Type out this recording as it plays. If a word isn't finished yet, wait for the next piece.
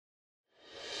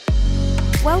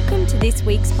Welcome to this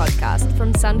week's podcast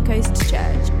from Suncoast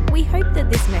Church. We hope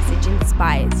that this message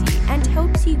inspires you and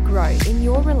helps you grow in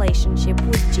your relationship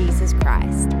with Jesus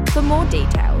Christ. For more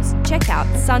details, check out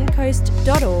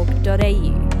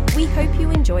suncoast.org.au. We hope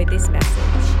you enjoy this message.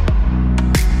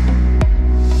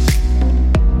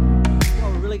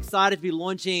 Well, we're really excited to be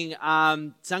launching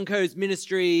Suncoast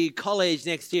Ministry College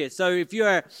next year. So if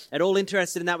you're at all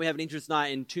interested in that, we have an interest night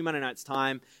in 2 Monday nights'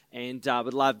 time. And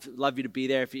would love you to be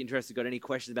there if you're interested. Got any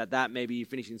questions about that? Maybe you're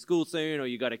finishing school soon, or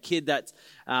you got a kid that's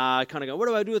kind of going, what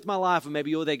do I do with my life? Or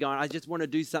maybe you're there going, I just want to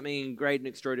do something great and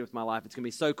extraordinary with my life. It's going to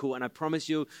be so cool. And I promise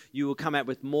you will come out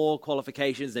with more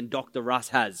qualifications than Dr. Russ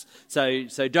has.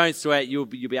 So don't sweat. You'll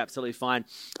be absolutely fine.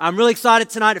 I'm really excited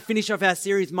tonight to finish off our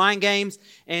series, Mind Games.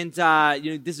 And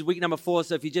this is week number 4.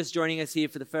 So if you're just joining us here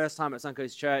for the first time at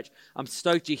Suncoast Church, I'm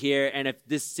stoked you're here. And if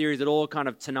this series at all kind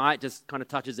of tonight just kind of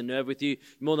touches a nerve with you, you're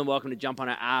more than welcome to jump on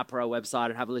our app or our website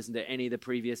and have a listen to any of the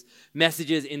previous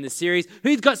messages in the series.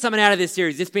 Who's got something out of this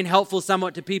series? It's been helpful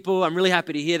somewhat to people. I'm really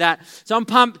happy to hear that. So I'm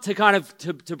pumped to kind of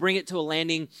to bring it to a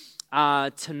landing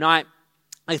tonight.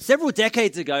 Several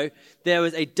decades ago, there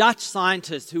was a Dutch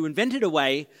scientist who invented a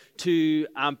way to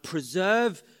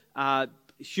preserve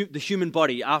the human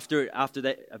body after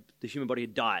the human body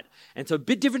had died. And so a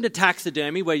bit different to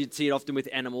taxidermy, where you'd see it often with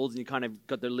animals and you kind of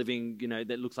got the living,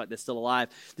 that looks like they're still alive.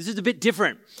 This is a bit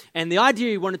different. And the idea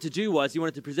he wanted to do was he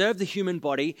wanted to preserve the human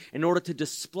body in order to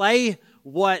display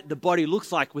what the body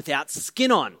looks like without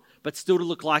skin on, but still to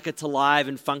look like it's alive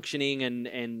and functioning and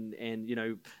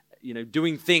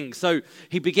doing things. So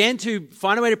he began to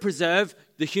find a way to preserve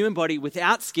the human body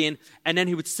without skin, and then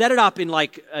he would set it up in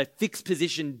like a fixed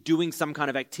position doing some kind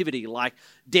of activity like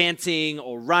dancing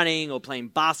or running or playing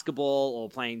basketball or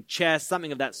playing chess,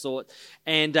 something of that sort.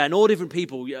 And all different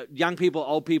people, young people,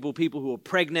 old people, people who are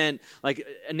pregnant.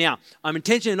 Now, I'm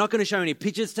intentionally not going to show any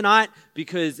pictures tonight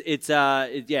because it's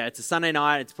a Sunday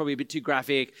night. It's probably a bit too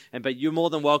graphic, but you're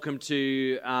more than welcome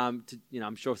to I'm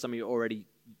sure some of you are already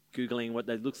Googling what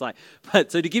that looks like.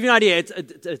 But so to give you an idea,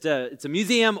 it's a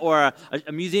museum or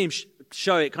a museum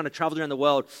show. It kind of traveled around the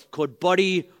world called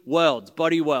Body Worlds.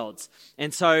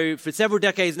 And so for several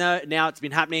decades now it's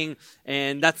been happening,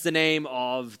 and that's the name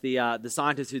of the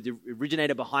scientist who's the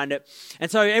originator behind it. And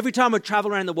so every time we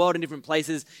travel around the world in different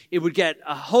places, it would get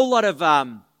a whole lot of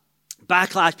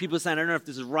backlash. People saying, I don't know if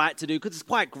this is right to do because it's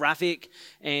quite graphic,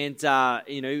 but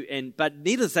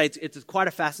needless to say, it's quite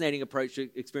a fascinating approach to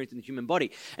experiencing the human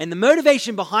body. And the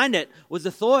motivation behind it was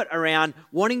the thought around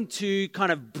wanting to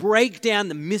kind of break down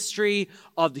the mystery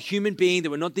of the human being, that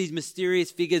we're not these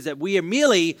mysterious figures, that we are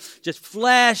merely just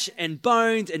flesh and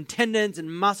bones and tendons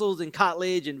and muscles and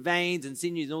cartilage and veins and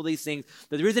sinews and all these things,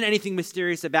 that there isn't anything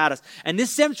mysterious about us. And this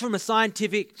stems from a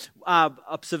scientific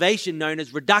observation known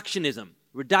as reductionism.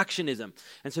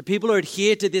 And so people who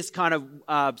adhere to this kind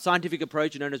of scientific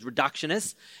approach are known as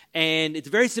reductionists. And it's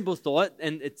a very simple thought,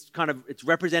 and it's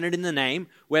represented in the name,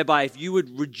 whereby if you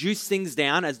would reduce things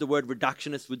down, as the word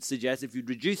reductionist would suggest, if you'd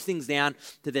reduce things down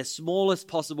to their smallest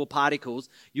possible particles,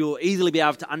 you'll easily be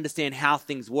able to understand how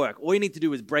things work. All you need to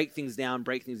do is break things down.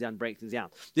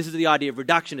 This is the idea of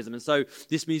reductionism. And so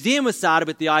this museum was started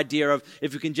with the idea of,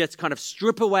 if we can just kind of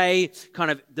strip away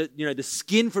kind of the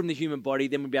skin from the human body,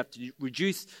 then we'll be able to reduce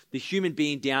the human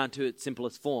being down to its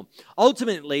simplest form.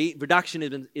 Ultimately,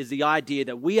 reductionism is the idea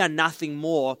that we are nothing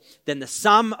more than the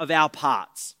sum of our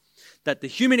parts. That the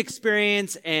human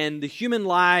experience and the human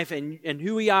life and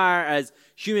who we are as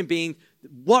human beings,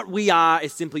 what we are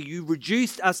is simply, you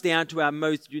reduced us down to our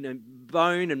most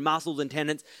bone and muscles and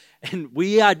tendons, and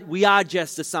we are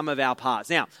just the sum of our parts.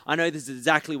 Now, I know this is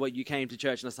exactly what you came to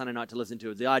church on a Sunday night to listen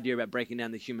to, is the idea about breaking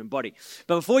down the human body.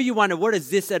 But before you wonder, what does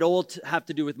this at all have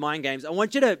to do with mind games, I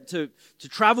want you to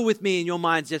travel with me in your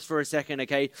minds just for a second,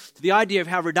 okay, to the idea of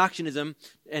how reductionism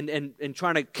and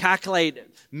trying to calculate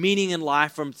meaning in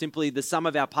life from simply the sum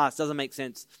of our parts doesn't make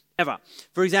sense ever.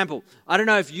 For example, I don't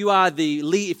know if you are the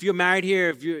lead, if you're married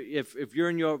here,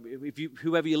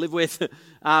 whoever you live with,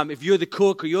 if you're the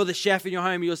cook or you're the chef in your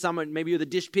home, you're someone, maybe you're the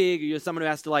dish pig, or you're someone who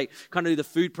has to kind of do the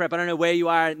food prep. I don't know where you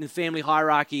are in the family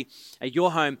hierarchy at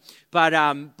your home, but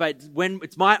when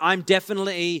it's I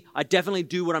definitely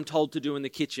do what I'm told to do in the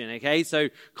kitchen. Okay, so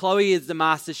Chloe is the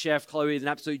master chef. Chloe is an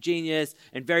absolute genius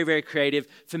and very, very creative.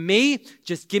 For me,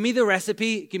 just give me the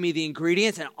recipe, give me the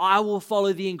ingredients, and I will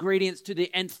follow the ingredients to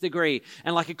the nth degree.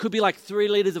 And it could be 3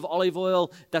 liters of olive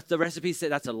oil. That's the recipe set.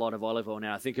 That's a lot of olive oil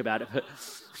now I think about it.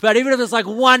 But even if it's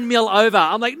 1 mil over,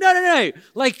 I'm no.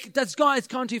 It's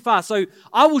gone too far. So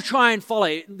I will try and follow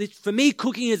it. For me,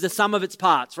 cooking is the sum of its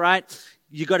parts, right?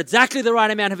 You got exactly the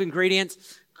right amount of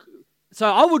ingredients. So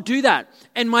I will do that.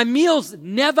 And my meals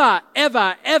never,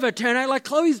 ever, ever turn out like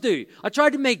Chloe's do. I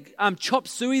tried to make chop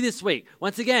suey this week.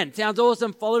 Once again, sounds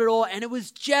awesome, followed it all. And it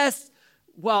was just,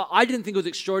 well, I didn't think it was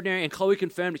extraordinary. And Chloe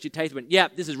confirmed it. She tasted it. Yeah,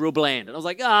 this is real bland. And I was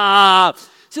like,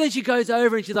 So then she goes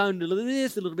over and she's like, a little bit of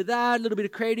this, a little bit of that, a little bit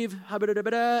of creative,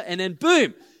 and then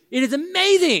boom, it is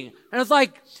amazing. And I was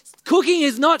like, cooking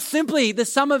is not simply the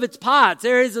sum of its parts.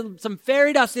 There is some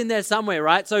fairy dust in there somewhere,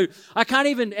 right? So I can't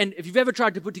even, and if you've ever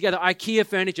tried to put together IKEA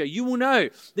furniture, you will know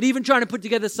that even trying to put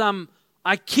together some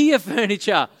IKEA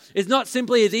furniture is not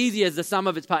simply as easy as the sum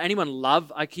of its parts. Anyone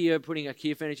love IKEA, putting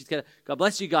IKEA furniture together? God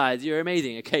bless you guys. You're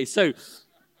amazing. Okay, so,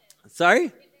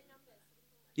 sorry?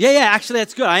 Yeah, actually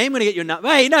that's good. I am going to get your number.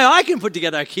 Hey, no, I can put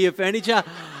together IKEA furniture.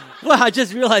 Well, I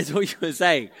just realized what you were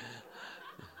saying.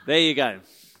 There you go.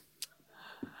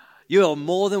 You are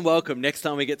more than welcome next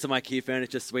time we get some IKEA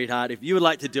furniture, sweetheart, if you would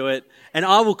like to do it. And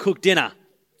I will cook dinner.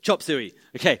 Chop suey.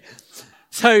 Okay.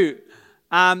 So,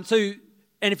 and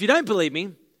if you don't believe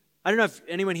me, I don't know if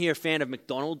anyone here a fan of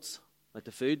McDonald's, like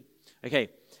the food. Okay.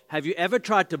 Have you ever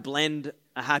tried to blend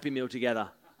a Happy Meal together?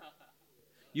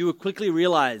 You will quickly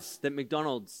realize that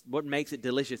McDonald's, what makes it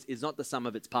delicious is not the sum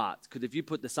of its parts. Because if you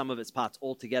put the sum of its parts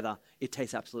all together, it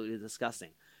tastes absolutely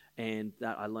disgusting. And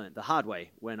that I learned the hard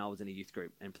way when I was in a youth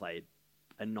group and played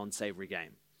a non-savory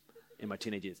game in my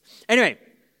teenage years. Anyway,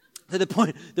 so the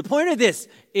point of this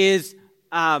is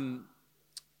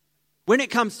when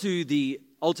it comes to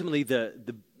ultimately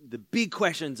the big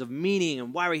questions of meaning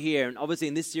and why we're here, and obviously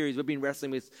in this series we've been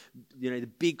wrestling with the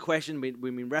big question. We've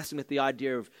been wrestling with the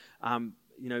idea of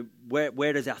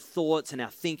where does our thoughts and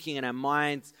our thinking and our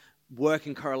minds work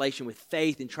in correlation with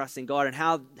faith and trusting God, and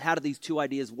how do these two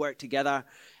ideas work together?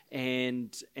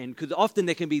 And because often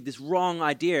there can be this wrong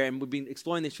idea, and we've been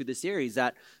exploring this through the series,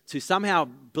 that to somehow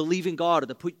believe in God or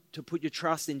to put your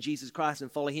trust in Jesus Christ and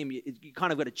follow Him, you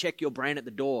kind of got to check your brain at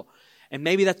the door. And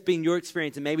maybe that's been your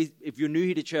experience, and maybe if you're new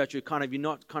here to church, you're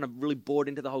not kind of really bought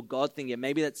into the whole God thing yet.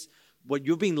 Maybe that's what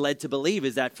you've been led to believe,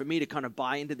 is that for me to kind of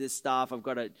buy into this stuff, I've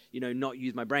got to not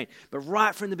use my brain. But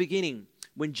right from the beginning,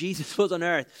 when Jesus was on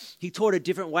earth, He taught a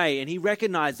different way, and He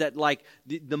recognized that like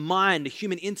the mind, the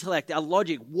human intellect, our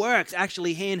logic works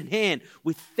actually hand in hand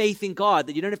with faith in God,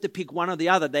 that you don't have to pick one or the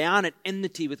other. They aren't at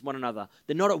enmity with one another.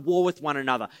 They're not at war with one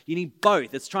another. You need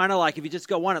both. It's trying to if you just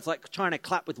go one, it's like trying to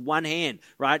clap with one hand,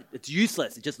 right? It's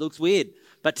useless. It just looks weird.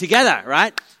 But together,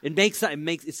 right?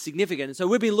 It's significant. And so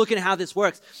we've been looking at how this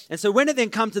works. And so when it then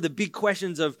comes to the big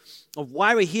questions of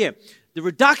why we're here, the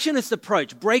reductionist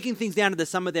approach, breaking things down to the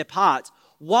sum of their parts,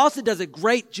 whilst it does a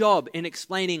great job in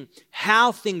explaining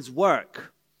how things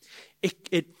work,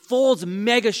 it falls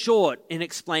mega short in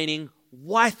explaining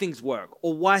why things work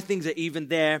or why things are even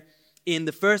there in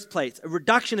the first place. A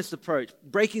reductionist approach,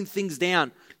 breaking things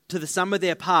down to the sum of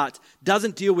their parts,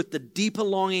 doesn't deal with the deeper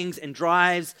longings and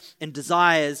drives and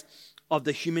desires of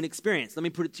the human experience. Let me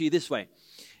put it to you this way.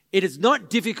 It is not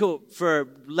difficult for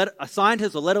a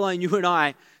scientist, or let alone you and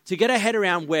I, to get our head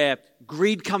around where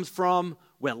greed comes from,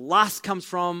 where lust comes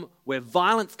from, where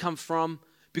violence comes from,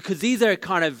 because these are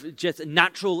kind of just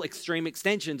natural extreme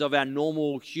extensions of our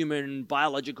normal human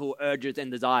biological urges and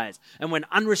desires. And when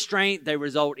unrestrained, they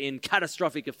result in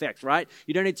catastrophic effects, right?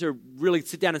 You don't need to really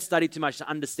sit down and study too much to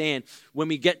understand when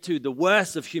we get to the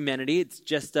worst of humanity, it's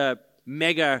just a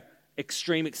mega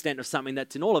extreme extent of something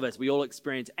that's in all of us. We all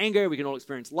experience anger, we can all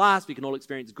experience lust, we can all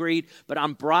experience greed, but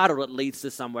unbridled, it leads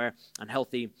to somewhere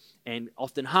unhealthy and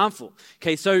often harmful.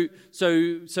 Okay, so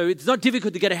it's not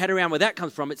difficult to get a head around where that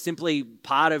comes from. It's simply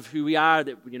part of who we are,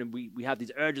 that we have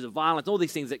these urges of violence, all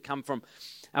these things that come from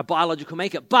our biological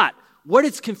makeup. But what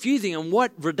is confusing and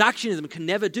what reductionism can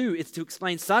never do is to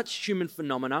explain such human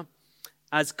phenomena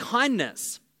as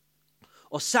kindness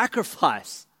or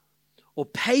sacrifice or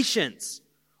patience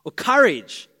or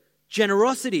courage,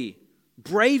 generosity,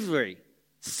 bravery,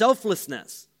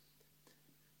 selflessness.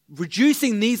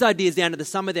 Reducing these ideas down to the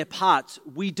sum of their parts,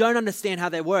 we don't understand how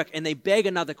they work, and they beg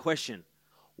another question.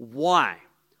 Why?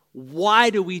 Why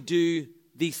do we do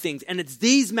these things? And it's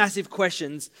these massive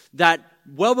questions that,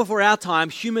 well before our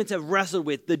time, humans have wrestled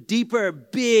with, the deeper,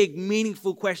 big,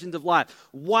 meaningful questions of life.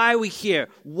 Why are we here?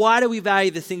 Why do we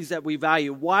value the things that we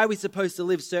value? Why are we supposed to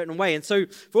live a certain way? And so,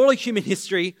 for all of human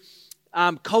history,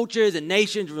 cultures and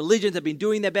nations, religions have been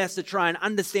doing their best to try and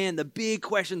understand the big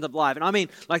questions of life. And I mean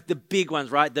like the big ones,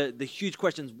 right? The huge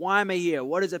questions. Why am I here?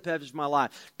 What is the purpose of my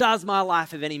life? Does my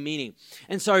life have any meaning?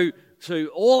 And so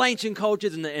all ancient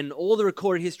cultures and all the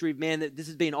recorded history of man, that this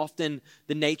has been often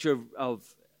the nature of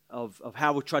of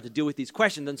how we try to deal with these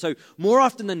questions. And so more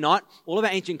often than not, all of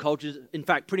our ancient cultures, in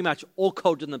fact, pretty much all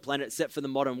cultures on the planet except for the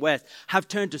modern West, have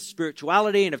turned to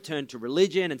spirituality and have turned to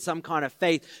religion and some kind of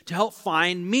faith to help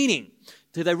find meaning.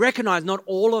 So they recognize not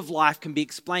all of life can be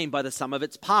explained by the sum of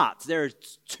its parts. There is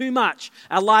too much.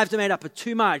 Our lives are made up of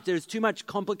too much. There's too much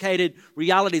complicated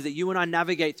realities that you and I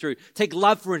navigate through. Take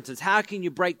love, for instance. How can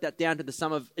you break that down to the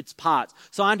sum of its parts?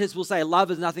 Scientists will say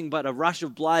love is nothing but a rush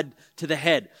of blood to the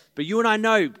head. But you and I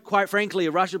know, quite frankly,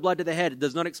 a rush of blood to the head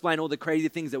does not explain all the crazy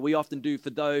things that we often do for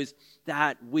those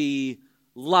that we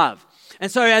love.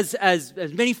 And so as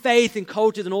many faith and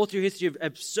cultures and all through history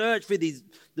have searched for the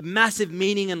massive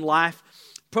meaning in life,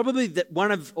 probably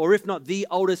one of, or if not the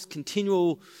oldest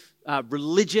continual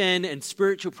religion and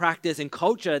spiritual practice and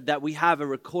culture that we have a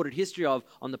recorded history of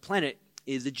on the planet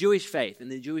is the Jewish faith and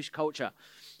the Jewish culture.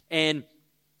 And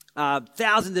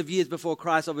thousands of years before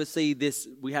Christ, obviously,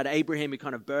 we had Abraham who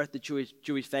kind of birthed the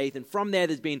Jewish faith. And from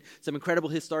there's been some incredible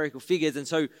historical figures. And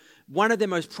so one of the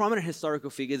most prominent historical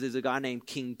figures is a guy named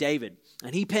King David.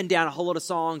 And he penned down a whole lot of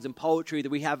songs and poetry that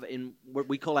we have in what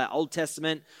we call our Old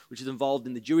Testament, which is involved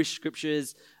in the Jewish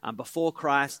scriptures before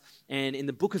Christ. And in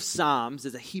the book of Psalms,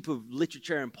 there's a heap of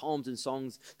literature and poems and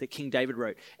songs that King David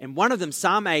wrote. And one of them,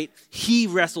 Psalm 8, he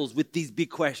wrestles with these big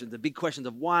questions, the big questions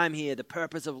of why I'm here, the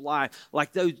purpose of life,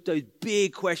 like those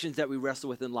big questions that we wrestle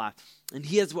with in life. And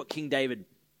here's what King David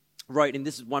wrote, and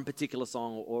this is one particular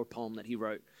song or poem that he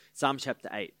wrote, Psalm chapter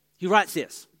 8. He writes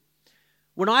this: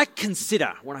 when I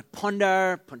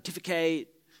ponder, pontificate,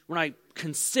 when I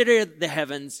consider the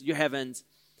heavens, your heavens,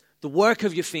 the work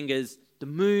of your fingers, the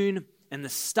moon and the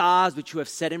stars which you have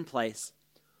set in place,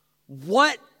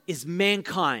 what is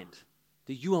mankind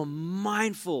that you are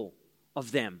mindful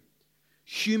of them,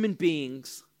 human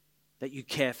beings that you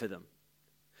care for them?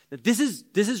 Now, this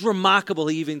is remarkable.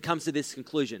 He even comes to this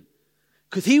conclusion.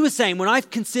 Because he was saying, when I've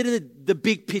considered the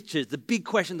big pictures, the big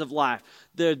questions of life,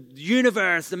 the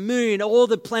universe, the moon, all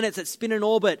the planets that spin in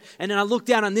orbit, and then I look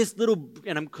down on this little,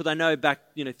 because I know back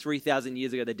 3,000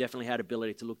 years ago, they definitely had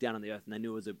ability to look down on the earth, and they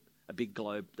knew it was a big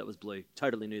globe that was blue.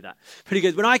 Totally knew that. But he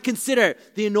goes, when I consider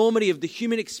the enormity of the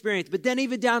human experience, but then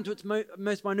even down to its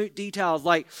most minute details,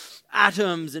 like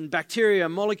atoms and bacteria,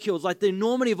 molecules, like the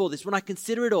enormity of all this, when I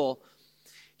consider it all,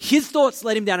 his thoughts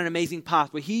led him down an amazing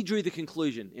path where he drew the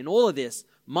conclusion, in all of this,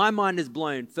 my mind is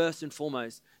blown first and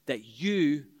foremost that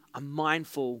you are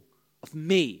mindful of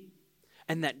me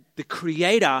and that the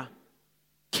Creator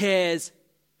cares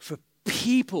for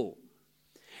people.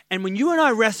 And when you and I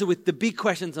wrestle with the big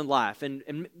questions in life,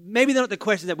 and maybe they're not the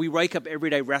questions that we wake up every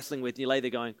day wrestling with, you lay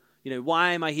there going,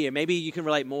 why am I here? Maybe you can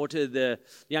relate more to the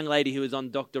young lady who was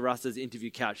on Dr. Russ's interview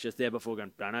couch just there before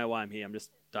going, don't know why I'm here,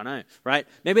 don't know, right?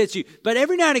 Maybe it's you. But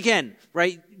every now and again,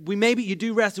 right, you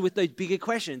do wrestle with those bigger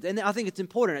questions. And I think it's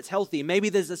important, it's healthy. Maybe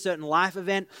there's a certain life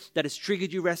event that has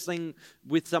triggered you wrestling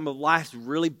with some of life's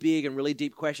really big and really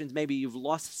deep questions. Maybe you've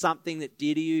lost something that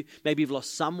dear to you. Maybe you've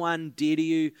lost someone dear to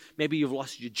you. Maybe you've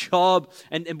lost your job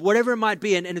and whatever it might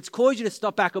be. And it's caused you to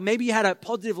stop back. Or maybe you had a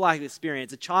positive life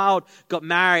experience. A child got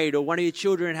married, or one of your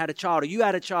children had a child, or you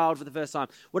had a child for the first time.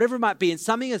 Whatever it might be. And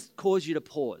something has caused you to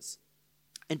pause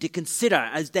and to consider,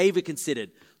 as David considered,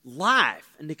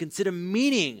 life and to consider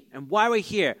meaning and why we're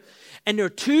here. And there are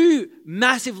two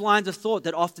massive lines of thought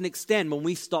that often extend when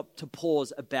we stop to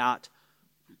pause about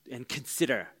and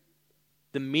consider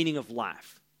the meaning of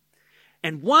life.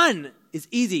 And one is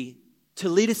easy to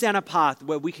lead us down a path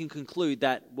where we can conclude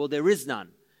that, well, there is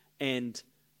none, and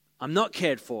I'm not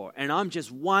cared for, and I'm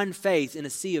just one face in a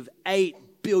sea of 8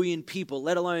 billion people,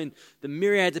 let alone the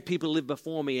myriads of people who live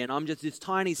before me, and I'm just this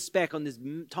tiny speck on this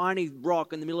tiny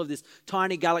rock in the middle of this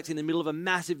tiny galaxy in the middle of a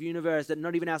massive universe that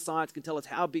not even our science can tell us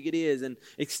how big it is, and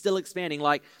it's still expanding.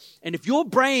 And if your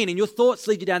brain and your thoughts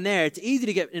lead you down there, it's easy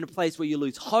to get in a place where you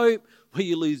lose hope, where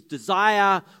you lose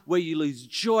desire, where you lose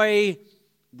joy,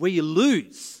 where you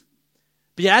lose.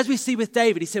 But as we see with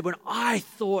David, he said, when I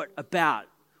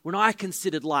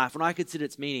considered life, when I considered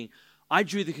its meaning, I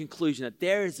drew the conclusion that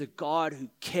there is a God who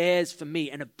cares for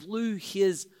me, and it blew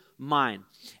his mind.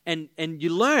 And you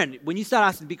learn, when you start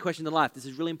asking big questions in life, this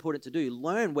is really important to do,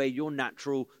 learn where your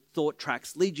natural thought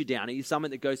tracks lead you down. Are you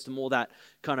someone that goes to more that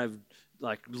kind of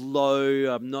like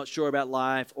low, I'm not sure about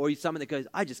life, or are you someone that goes,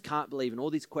 I just can't believe in all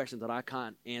these questions that I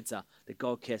can't answer, that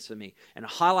God cares for me? And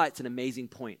it highlights an amazing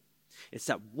point. It's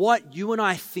that what you and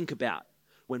I think about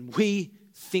when we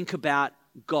think about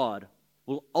God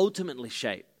will ultimately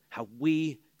shape how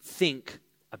we think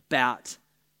about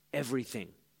everything.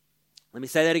 Let me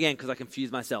say that again because I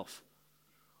confused myself.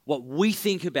 What we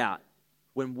think about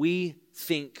when we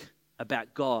think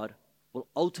about God will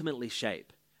ultimately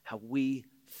shape how we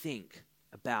think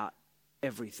about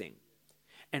everything.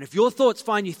 And if your thoughts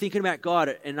find you thinking about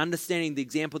God and understanding the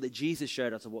example that Jesus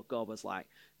showed us of what God was like,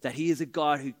 that he is a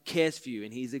God who cares for you,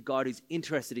 and he is a God who's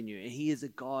interested in you, and he is a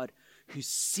God who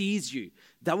sees you,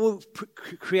 that will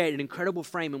create an incredible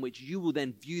frame in which you will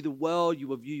then view the world, you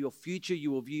will view your future,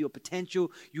 you will view your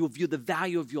potential, you will view the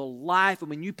value of your life. And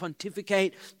when you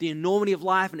pontificate the enormity of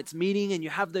life and its meaning, and you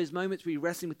have those moments where you're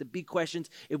wrestling with the big questions,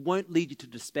 it won't lead you to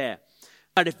despair.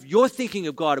 But if you're thinking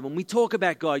of God, and when we talk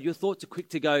about God, your thoughts are quick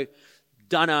to go,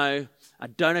 I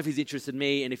don't know if he's interested in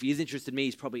me, and if he is interested in me,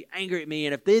 he's probably angry at me.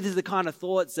 And if these are the kind of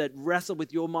thoughts that wrestle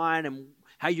with your mind and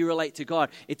how you relate to God,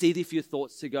 it's easy for your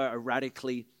thoughts to go a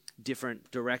radically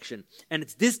different direction. And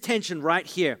it's this tension right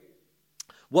here,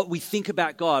 what we think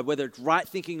about God, whether it's right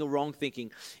thinking or wrong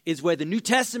thinking, is where the New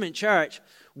Testament church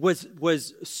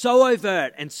was so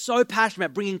overt and so passionate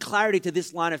about bringing clarity to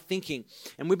this line of thinking.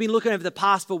 And we've been looking over the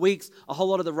past 4 weeks a whole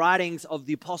lot of the writings of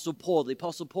the Apostle Paul. The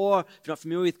Apostle Paul, if you're not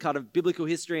familiar with kind of biblical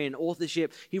history and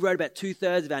authorship, he wrote about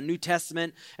 2/3 of our New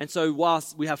Testament. And so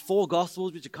whilst we have 4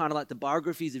 Gospels, which are kind of like the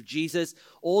biographies of Jesus,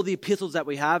 all the epistles that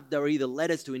we have, they were either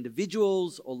letters to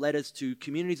individuals or letters to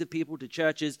communities of people, to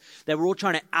churches. They were all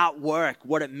trying to outwork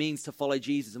what it means to follow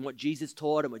Jesus and what Jesus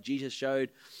taught and what Jesus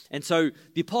showed. And so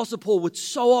the Apostle Paul would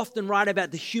so often write about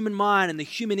the human mind and the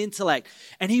human intellect.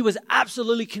 And he was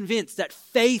absolutely convinced that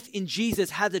faith in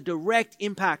Jesus has a direct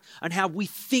impact on how we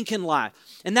think in life.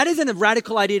 And that isn't a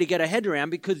radical idea to get our head around,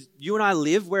 because you and I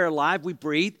live, we're alive, we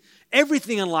breathe.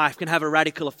 Everything in life can have a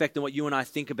radical effect on what you and I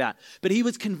think about. But he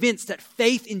was convinced that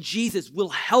faith in Jesus will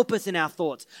help us in our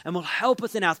thoughts and will help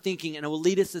us in our thinking, and it will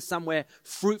lead us to somewhere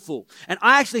fruitful. And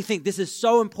I actually think this is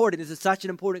so important. This is such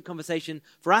an important conversation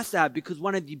for us to have, because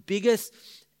one of the biggest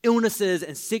illnesses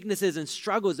and sicknesses and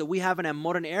struggles that we have in our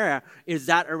modern era is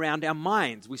that around our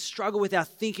minds. We struggle with our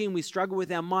thinking, we struggle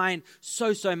with our mind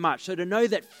so much. So to know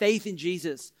that faith in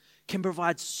Jesus can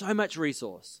provide so much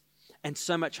resource and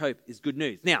so much hope is good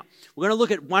news. Now, we're going to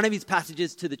look at one of his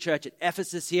passages to the church at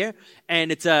Ephesus here,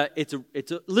 and it's a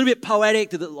little bit poetic,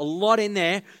 there's a lot in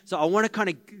there. So I want to kind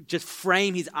of just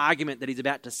frame his argument that he's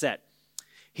about to set.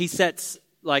 He sets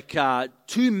like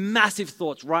 2 massive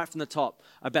thoughts right from the top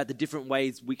about the different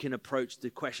ways we can approach the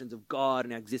questions of God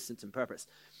and our existence and purpose.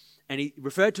 And he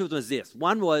referred to it as this.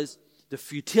 One was the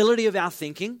futility of our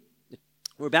thinking.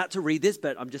 We're about to read this,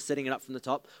 but I'm just setting it up from the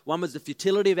top. One was the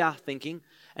futility of our thinking,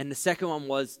 and the second one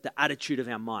was the attitude of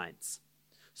our minds.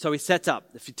 So he sets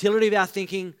up the futility of our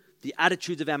thinking, the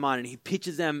attitudes of our mind, and he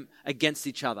pitches them against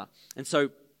each other. And so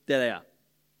there they are.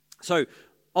 So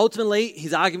ultimately,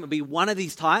 his argument would be one of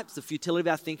these types, the futility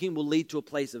of our thinking, will lead to a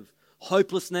place of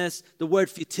hopelessness. The word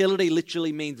futility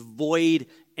literally means void,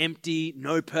 empty,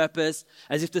 no purpose,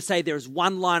 as if to say there is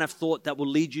one line of thought that will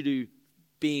lead you to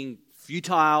being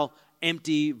futile,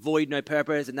 empty, void, no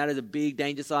purpose, and that is a big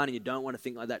danger sign, and you don't want to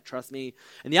think like that, trust me.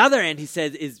 And the other end, he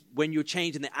says, is when you're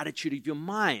changing the attitude of your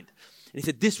mind. And he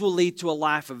said this will lead to a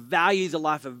life of values, a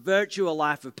life of virtue, a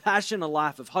life of passion, a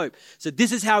life of hope. So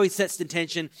this is how he sets the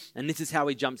tension, and this is how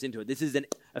he jumps into it. This is in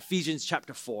Ephesians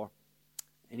chapter 4.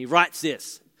 And he writes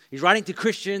this. He's writing to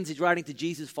Christians, he's writing to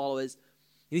Jesus' followers.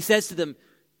 And he says to them,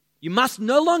 you must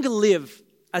no longer live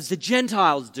as the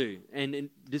Gentiles do. And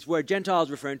this word Gentiles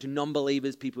referring to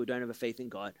non-believers, people who don't have a faith in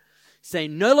God.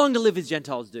 Saying, no longer live as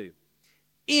Gentiles do.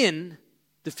 In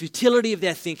the futility of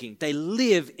their thinking. They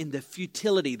live in the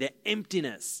futility, the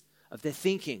emptiness of their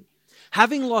thinking.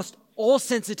 Having lost all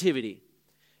sensitivity,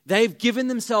 they've given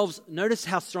themselves, notice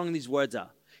how strong these words are.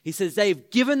 He says they've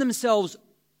given themselves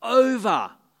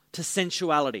over to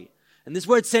sensuality. And this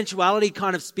word sensuality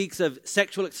kind of speaks of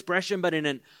sexual expression, but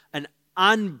in an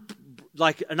unbridled,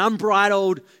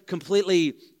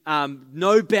 completely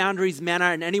no boundaries manner.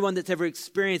 And anyone that's ever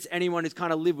experienced anyone who's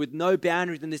kind of lived with no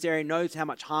boundaries in this area knows how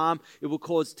much harm it will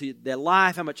cause to their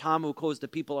life, how much harm it will cause to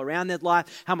people around their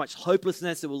life, how much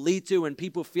hopelessness it will lead to when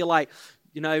people feel like,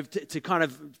 you know, to kind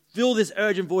of fill this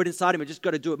urge and void inside him, we just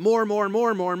got to do it more and more and more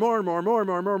and more and more and more and more and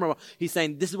more and more and more. He's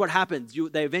saying this is what happens.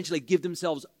 They eventually give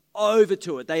themselves over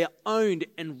to it. They are owned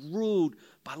and ruled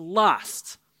by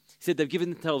lust. He said they've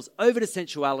given themselves over to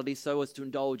sensuality so as to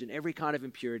indulge in every kind of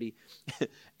impurity.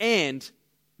 And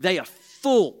they are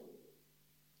full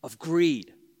of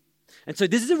greed. And so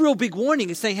this is a real big warning.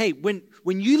 It's saying, hey, when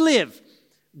you live,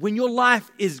 when your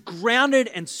life is grounded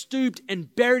and stooped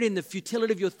and buried in the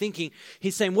futility of your thinking,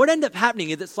 he's saying what ends up happening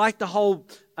is it's like the whole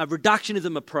a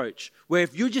reductionism approach, where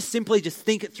if you just simply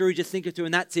think it through,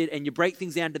 and that's it, and you break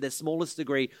things down to their smallest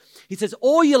degree, he says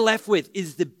all you're left with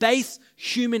is the base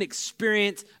human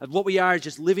experience of what we are as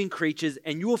just living creatures,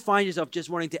 and you will find yourself just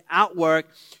wanting to outwork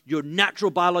your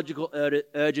natural biological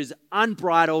urges,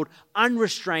 unbridled,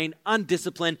 unrestrained,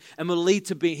 undisciplined, and will lead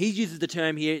to being, he uses the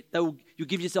term here, you'll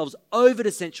give yourselves over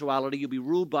to sensuality, you'll be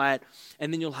ruled by it,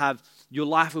 and then your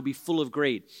life will be full of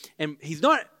greed. And he's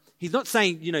not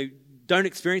saying, don't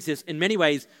experience this. In many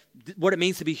ways, what it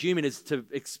means to be human is to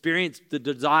experience the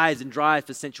desires and drive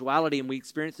for sensuality, and we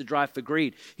experience the drive for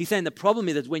greed. He's saying the problem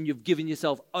is when you've given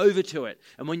yourself over to it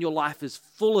and when your life is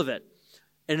full of it.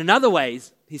 And in other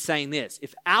ways, he's saying this: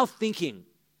 if our thinking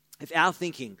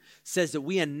says that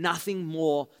we are nothing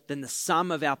more than the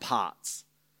sum of our parts,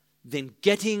 then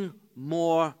getting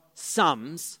more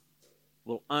sums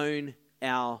will own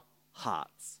our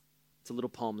hearts. It's a little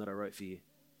poem that I wrote for you.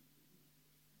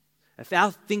 If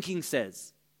our thinking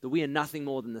says that we are nothing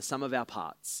more than the sum of our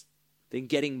parts, then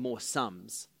getting more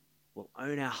sums will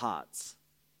own our hearts.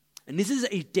 And this is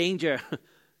a danger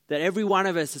that every one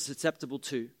of us is susceptible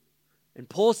to. And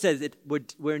Paul says that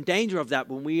we're in danger of that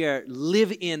when we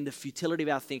live in the futility of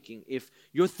our thinking. If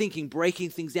you're thinking,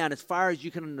 breaking things down as far as you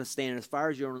can understand, as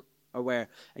far as you're aware,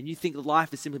 and you think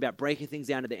life is simply about breaking things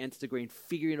down to the nth degree and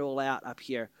figuring it all out up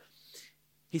here,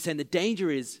 he's saying the danger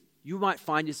is you might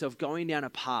find yourself going down a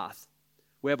path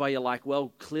whereby you're like,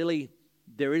 well, clearly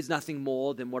there is nothing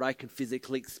more than what I can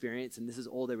physically experience, and this is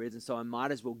all there is, and so I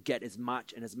might as well get as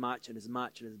much and as much and as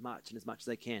much and as much and as much as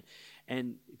I can.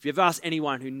 And if you've asked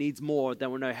anyone who needs more, they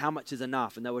will know how much is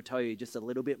enough, and they will tell you just a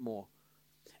little bit more.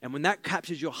 And when that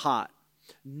captures your heart,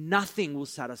 nothing will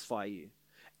satisfy you,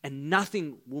 and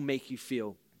nothing will make you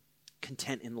feel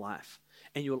content in life.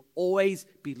 And you'll always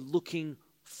be looking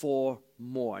for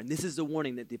more. And this is the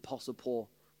warning that the Apostle Paul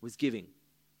was giving.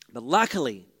 But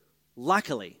luckily,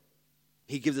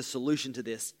 he gives a solution to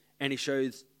this, and he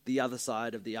shows the other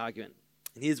side of the argument.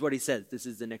 And here's what he says. This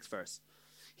is the next verse.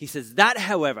 He says, that,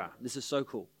 however, this is so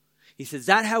cool. He says,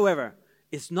 that, however,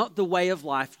 is not the way of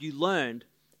life you learned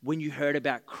when you heard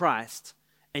about Christ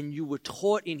and you were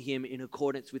taught in him in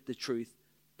accordance with the truth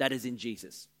that is in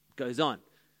Jesus. Goes on.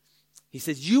 He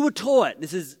says, you were taught,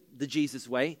 this is the Jesus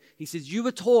way. He says, you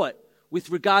were taught with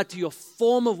regard to your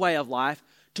former way of life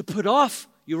to put off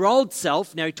your old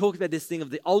self. Now he talks about this thing of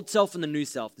the old self and the new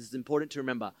self. This is important to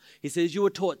remember. He says you were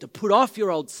taught to put off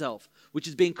your old self, which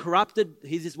has been corrupted,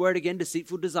 here's his word again,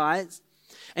 deceitful desires,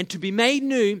 and to be made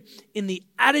new in the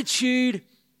attitude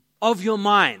of your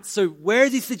mind. So where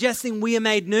is he suggesting we are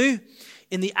made new?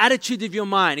 In the attitude of your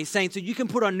mind. He's saying, so you can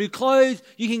put on new clothes,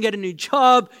 you can get a new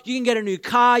job, you can get a new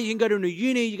car, you can go to a new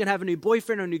uni, you can have a new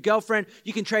boyfriend or a new girlfriend,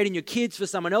 you can trade in your kids for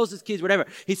someone else's kids, whatever.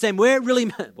 He's saying where it really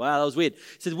matters, wow, that was weird.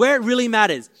 He says where it really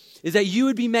matters is that you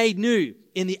would be made new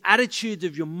in the attitudes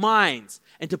of your minds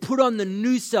and to put on the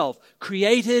new self,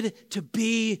 created to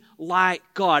be like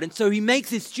God. And so he makes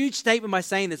this huge statement by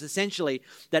saying this essentially,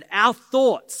 that our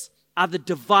thoughts are the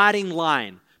dividing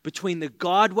line between the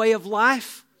God way of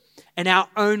life and our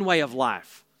own way of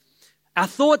life. Our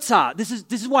thoughts are, this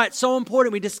is why it's so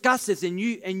important we discuss this and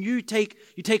you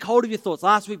take hold of your thoughts.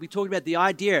 Last week we talked about the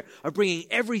idea of bringing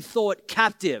every thought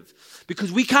captive,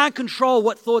 because we can't control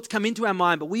what thoughts come into our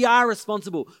mind, but we are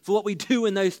responsible for what we do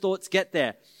when those thoughts get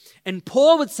there. And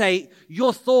Paul would say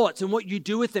your thoughts and what you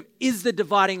do with them is the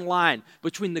dividing line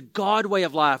between the God way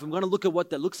of life. I'm going to look at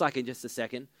what that looks like in just a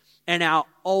second. And our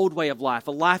old way of life,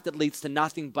 a life that leads to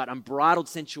nothing but unbridled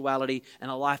sensuality and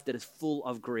a life that is full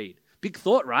of greed. Big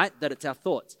thought, right? That it's our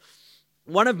thoughts.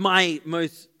 One of my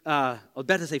most, I was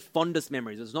about to say fondest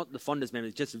memories. It's not the fondest memory,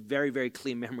 it's just a very, very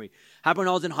clear memory. Happened when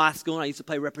I was in high school and I used to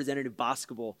play representative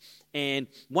basketball. And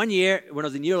one year, when I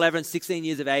was in year 11, 16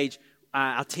 years of age,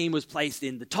 our team was placed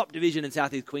in the top division in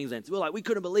Southeast Queensland. So we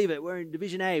couldn't believe it. We're in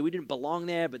Division A. We didn't belong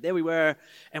there, but there we were.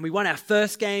 And we won our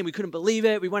first game. We couldn't believe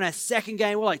it. We won our second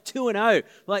game. We're like 2-0. We're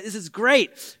like, this is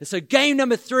great. And so game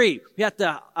number 3, we had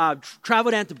to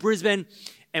travel down to Brisbane,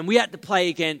 and we had to play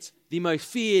against the most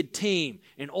feared team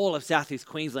in all of Southeast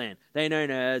Queensland. They're known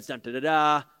as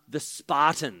the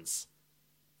Spartans.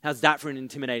 How's that for an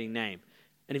intimidating name?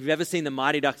 And if you've ever seen the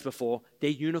Mighty Ducks before, their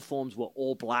uniforms were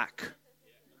all black.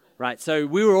 Right, so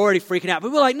we were already freaking out. But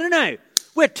we were like, no,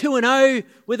 we're 2-0.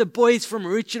 We're the boys from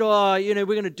Maroochydore. We're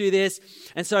going to do this.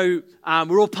 And so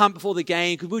we're all pumped before the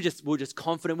game because we were just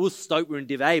confident. We were stoked we were in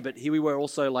Div A, but here we were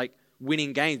also like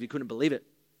winning games. We couldn't believe it.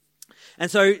 And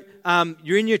so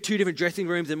you're in your 2 different dressing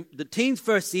rooms, and the teams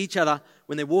first see each other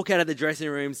when they walk out of the dressing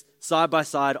rooms side by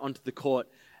side onto the court.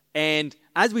 And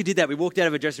as we did that, we walked out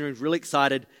of our dressing rooms really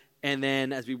excited. And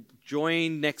then as we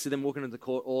joined next to them walking onto the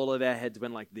court, all of our heads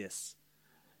went like this.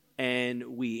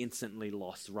 and we instantly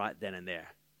lost right then and there.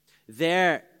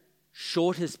 Their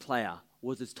shortest player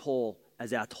was as tall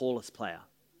as our tallest player.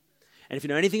 And if you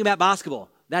know anything about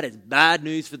basketball, that is bad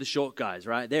news for the short guys,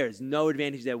 right? There is no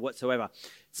advantage there whatsoever.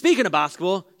 Speaking of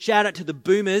basketball, shout out to the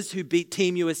Boomers who beat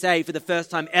Team USA for the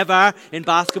first time ever in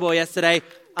basketball yesterday.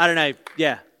 I don't know,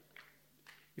 yeah.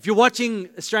 If you're watching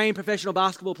Australian professional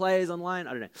basketball players online,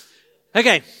 I don't know.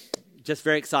 Okay, just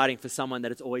very exciting for someone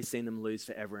that has always seen them lose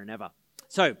forever and ever.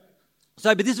 So,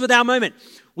 but this was our moment.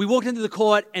 We walked into the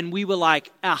court and we were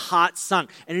like, our hearts sunk.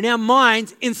 And in our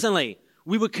minds, instantly,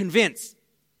 we were convinced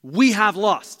we have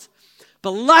lost.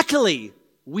 But luckily,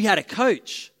 we had a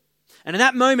coach. And in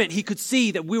that moment, he could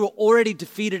see that we were already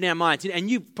defeated in our minds. And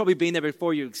you've probably been there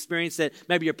before, you experienced it.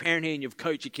 Maybe you're a parent here and you've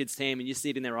coached your kids' team and you see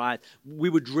it in their eyes. We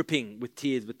were dripping with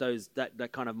tears with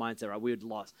that kind of mindset, right? We had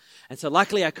lost. And so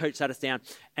luckily, our coach sat us down.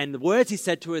 And the words he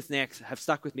said to us next have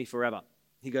stuck with me forever.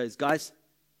 He goes, guys,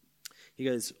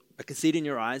 I can see it in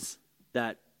your eyes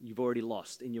that you've already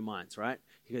lost in your minds, right?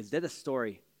 He goes, there's a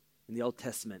story in the Old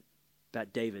Testament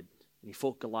about David. And he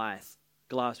fought Goliath.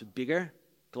 Goliath was bigger.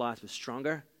 Goliath was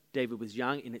stronger. David was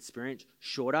young, inexperienced,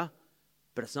 shorter,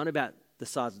 but it's not about the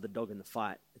size of the dog in the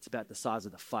fight. It's about the size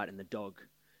of the fight in the dog.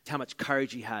 It's how much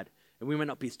courage he had. And we might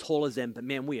not be as tall as them, but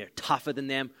man, we are tougher than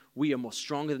them. We are more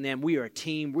stronger than them. We are a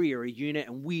team. We are a unit,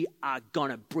 and we are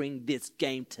going to bring this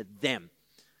game to them.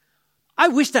 I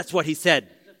wish that's what he said.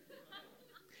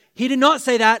 He did not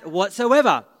say that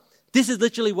whatsoever. This is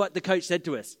literally what the coach said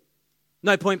to us.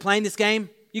 No point playing this game.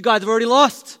 You guys have already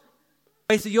lost.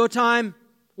 Wasted your time.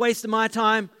 Waste of my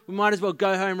time, we might as well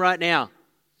go home right now.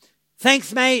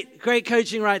 Thanks, mate. Great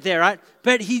coaching right there, right?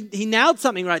 But he nailed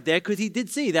something right there because he did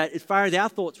see that as far as our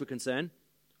thoughts were concerned,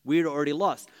 we had already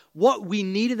lost. What we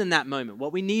needed in that moment,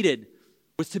 what we needed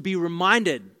was to be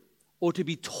reminded or to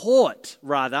be taught,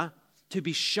 rather, to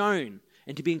be shown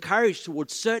and to be encouraged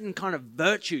towards certain kind of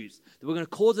virtues that were going to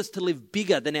cause us to live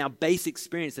bigger than our base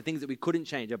experience, the things that we couldn't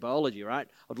change, our biology, right?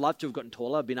 I'd love to have gotten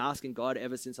taller. I've been asking God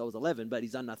ever since I was 11, but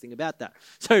he's done nothing about that.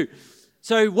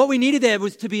 So what we needed there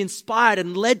was to be inspired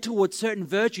and led towards certain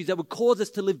virtues that would cause us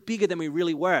to live bigger than we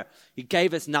really were. He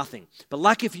gave us nothing. But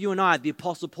lucky for you and I, the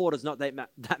Apostle Paul does not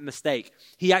that mistake.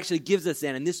 He actually gives us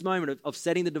then, in this moment of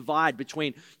setting the divide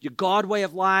between your God way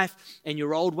of life and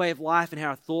your old way of life and how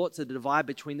our thoughts are the divide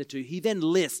between the two, he then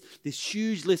lists this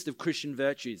huge list of Christian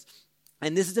virtues.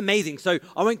 And this is amazing. So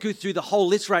I won't go through the whole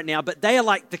list right now, but they are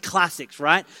like the classics,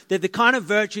 right? They're the kind of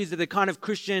virtues, they're the kind of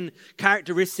Christian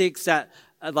characteristics that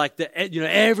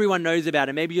everyone knows about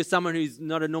it. Maybe you're someone who's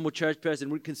not a normal church person,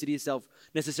 wouldn't consider yourself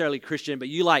necessarily Christian, but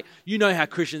you know how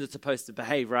Christians are supposed to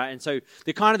behave, right? And so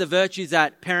they're kind of the virtues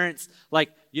that parents,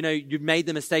 you've made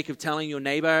the mistake of telling your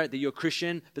neighbor that you're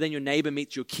Christian, but then your neighbor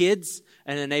meets your kids,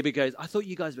 and the neighbor goes, I thought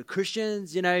you guys were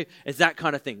Christians, it's that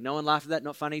kind of thing. No one laughed at that,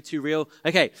 not funny, too real.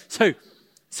 Okay, so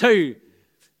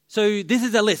this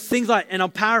is a list. Things like, and I'll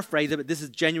paraphrase it, but this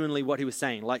is genuinely what he was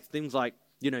saying, like things like,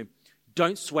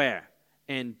 don't swear.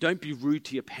 And don't be rude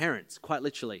to your parents, quite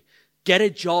literally. Get a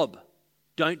job.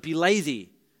 Don't be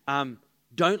lazy.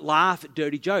 Don't laugh at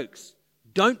dirty jokes.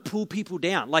 Don't pull people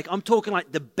down. I'm talking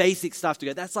like the basic stuff to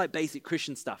go. That's like basic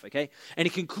Christian stuff, okay? And he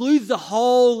concludes the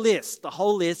whole list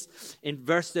in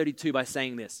verse 32 by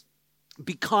saying this.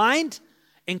 Be kind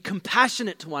and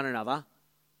compassionate to one another,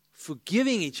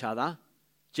 forgiving each other,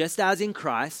 just as in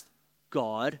Christ,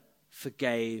 God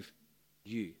forgave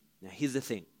you. Now, here's the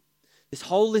thing. This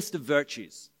whole list of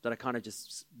virtues that I kind of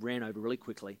just ran over really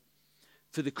quickly,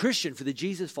 for the Christian, for the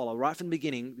Jesus follower, right from the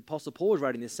beginning, the Apostle Paul was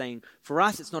writing this saying, for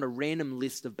us, it's not a random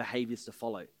list of behaviors to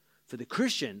follow. For the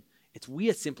Christian, we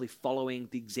are simply following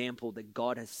the example that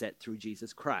God has set through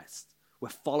Jesus Christ. We're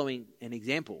following an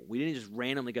example. We didn't just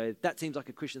randomly go, that seems like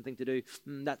a Christian thing to do.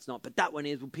 That's not, but that one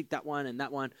is. We'll pick that one and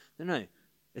that one. No.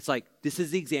 It's like, this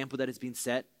is the example that has been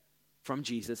set from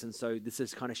Jesus, and so this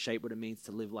has kind of shaped what it means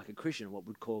to live like a Christian, what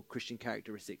we'd call Christian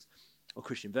characteristics or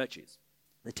Christian virtues.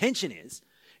 The tension is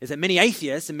that many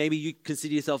atheists, and maybe you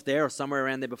consider yourself there or somewhere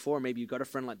around there before, or maybe you've got a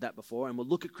friend like that before, and will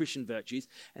look at Christian virtues,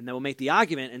 and they will make the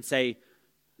argument and say,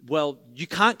 well, you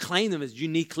can't claim them as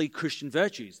uniquely Christian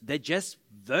virtues. They're just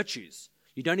virtues.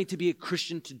 You don't need to be a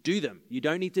Christian to do them. You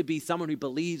don't need to be someone who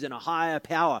believes in a higher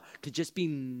power to just be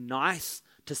nice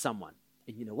to someone.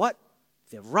 And you know what?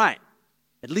 They're right.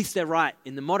 At least they're right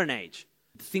in the modern age.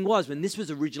 The thing was, when this was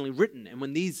originally written and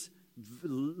when these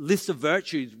lists of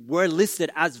virtues were listed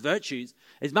as virtues,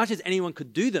 as much as anyone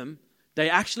could do them,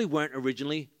 they actually weren't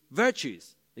originally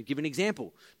virtues. I'll give an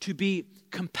example. To be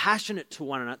compassionate to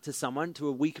one another, to someone, to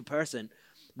a weaker person,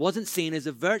 wasn't seen as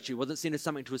a virtue, wasn't seen as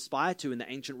something to aspire to in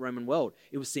the ancient Roman world.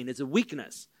 It was seen as a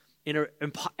weakness. in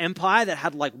an empire that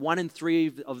had like 1 in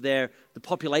 3 of the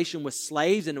population were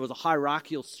slaves, and it was a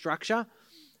hierarchical structure.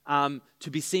 To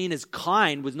be seen as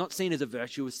kind was not seen as a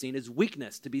virtue, it was seen as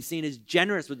weakness. To be seen as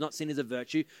generous was not seen as a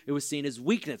virtue, it was seen as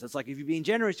weakness. It's like if you're being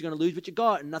generous, you're going to lose what you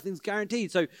got and nothing's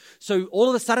guaranteed. So all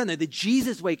of a sudden, though, the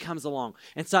Jesus way comes along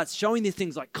and starts showing these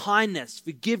things like kindness,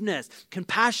 forgiveness,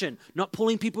 compassion, not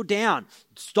pulling people down.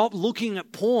 Stop looking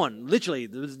at porn. Literally,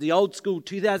 there was the old school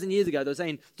 2,000 years ago. They were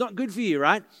saying, it's not good for you,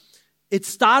 right? It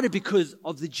started because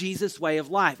of the Jesus way of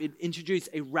life. It introduced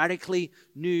a radically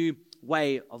new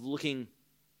way of looking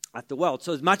at the world.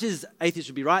 So as much as atheists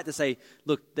would be right to say,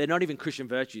 look, they're not even Christian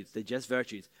virtues, they're just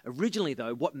virtues. Originally,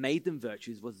 though, what made them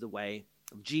virtues was the way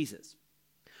of Jesus.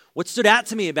 What stood out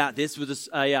to me about this was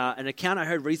an account I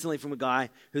heard recently from a guy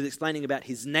who was explaining about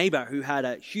his neighbor who had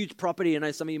a huge property. I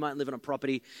know some of you might live on a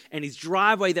property, and his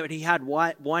driveway that he had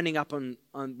winding up on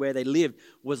where they lived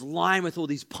was lined with all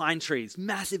these pine trees,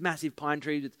 massive, massive pine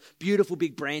trees with beautiful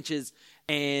big branches.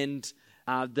 And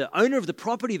the owner of the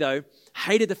property, though,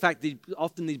 hated the fact that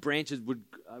often these branches would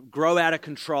grow out of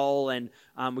control and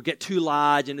would get too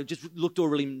large, and it just looked all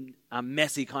really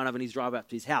messy kind of in his driveway up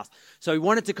to his house. So he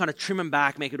wanted to kind of trim them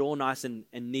back, make it all nice and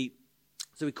neat.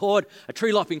 So he called a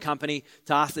tree lopping company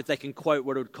to ask if they can quote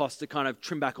what it would cost to kind of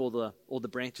trim back all the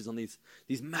branches on these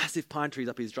massive pine trees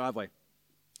up his driveway.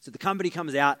 So the company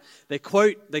comes out, they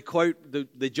quote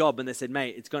the job, and they said,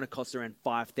 mate, it's going to cost around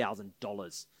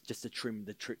 $5,000 just to trim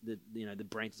the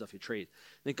branches off your trees.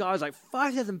 And the guy was like,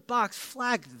 $5,000,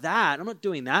 flag that. I'm not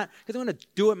doing that because I'm going to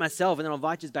do it myself, and then I'll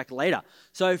invite you back later.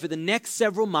 So for the next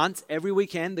several months, every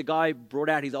weekend, the guy brought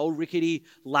out his old rickety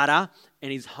ladder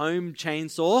and his home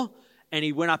chainsaw, and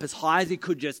he went up as high as he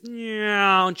could, just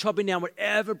and chopping down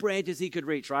whatever branches he could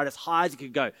reach, right? As high as he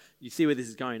could go. You see where this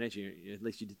is going, don't you? At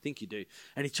least you think you do.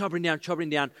 And he's chopping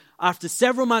down. After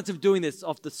several months of doing this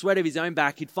off the sweat of his own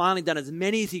back, he'd finally done as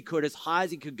many as he could, as high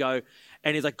as he could go.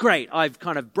 And he's like, great, I've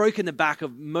kind of broken the back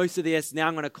of most of this. Now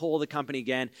I'm going to call the company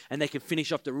again, and they can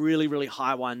finish off the really, really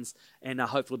high ones, and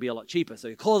hopefully be a lot cheaper. So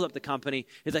he calls up the company.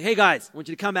 He's like, hey guys, I want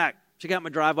you to come back, check out my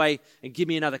driveway, and give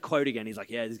me another quote again. He's like,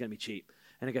 yeah, this is going to be cheap.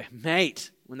 And I go, mate,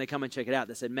 when they come and check it out,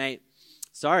 they said, mate,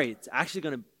 sorry, it's actually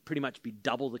going to pretty much be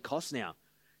double the cost now.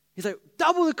 He's like,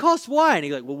 double the cost? Why? And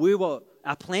he's like, well,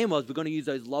 our plan was we're going to use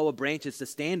those lower branches to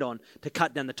stand on to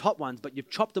cut down the top ones, but you've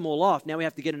chopped them all off. Now we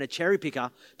have to get in a cherry picker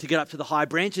to get up to the high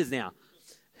branches now.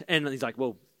 And he's like,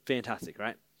 well, fantastic,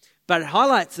 right? But it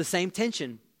highlights the same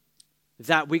tension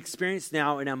that we experience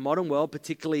now in our modern world,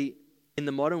 particularly in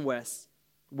the modern West,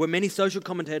 where many social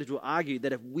commentators will argue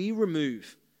that if we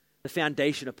remove the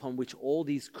foundation upon which all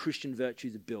these Christian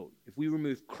virtues are built, if we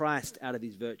remove Christ out of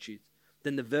these virtues,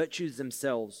 then the virtues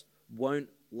themselves won't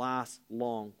last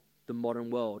long the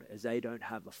modern world, as they don't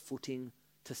have a footing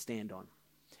to stand on.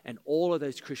 And all of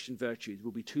those Christian virtues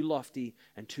will be too lofty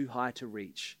and too high to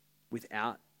reach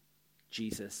without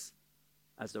Jesus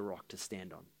as the rock to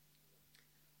stand on.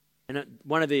 And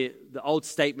one of the old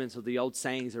statements or the old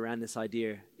sayings around this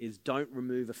idea is, don't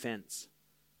remove a fence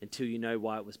until you know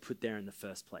why it was put there in the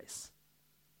first place.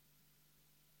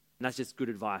 And that's just good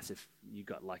advice if you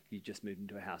just moved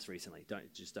into a house recently.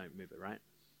 Don't move it, right?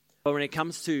 But when it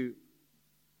comes to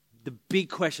the big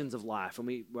questions of life,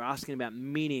 and we're asking about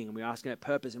meaning, and we're asking about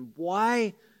purpose, and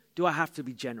why do I have to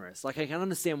be generous? Like, I can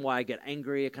understand why I get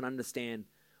angry, I can understand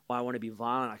why I want to be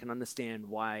violent, I can understand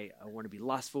why I want to be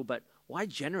lustful, but why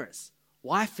generous?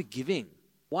 Why forgiving?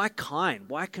 Why kind?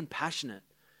 Why compassionate?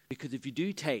 Because if you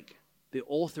do take the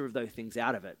author of those things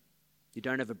out of it, you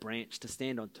don't have a branch to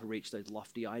stand on to reach those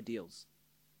lofty ideals.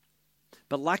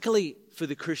 But luckily for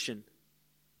the Christian,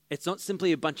 it's not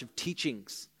simply a bunch of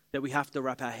teachings that we have to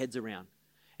wrap our heads around.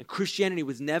 And Christianity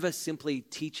was never simply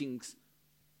teachings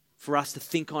for us to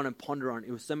think on and ponder on.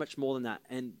 It was so much more than that.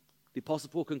 And the Apostle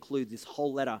Paul concludes this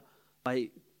whole letter by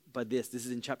this. This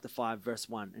is in chapter 5, verse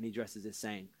 1, and he addresses this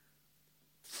saying,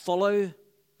 follow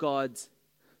God's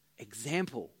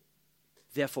example,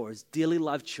 therefore, as dearly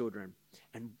loved children,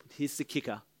 and here's the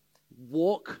kicker,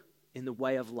 walk in the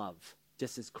way of love,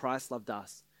 just as Christ loved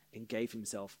us and gave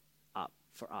himself up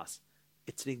for us.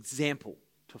 It's an example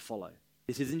to follow.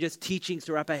 This isn't just teachings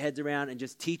to wrap our heads around and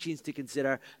just teachings to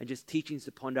consider and just teachings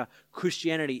to ponder.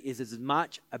 Christianity is as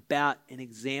much about an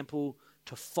example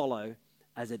to follow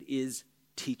as it is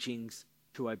teachings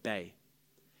to obey.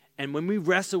 And when we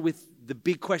wrestle with the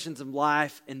big questions of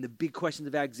life and the big questions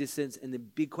of our existence and the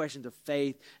big questions of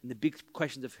faith and the big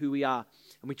questions of who we are.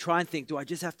 And we try and think, do I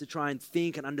just have to try and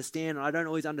think and understand? And I don't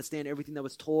always understand everything that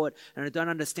was taught. And I don't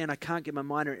understand. I can't get my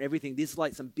mind around everything. This is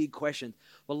like some big questions.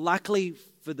 Well, luckily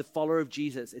for the follower of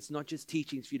Jesus, it's not just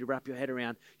teachings for you to wrap your head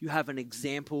around. You have an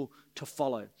example to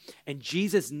follow. And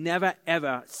Jesus never,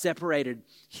 ever separated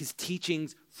his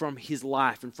teachings from his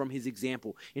life and from his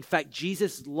example. In fact,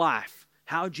 Jesus' life,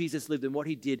 how Jesus lived and what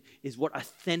he did, is what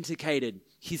authenticated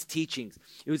his teachings.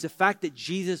 It was the fact that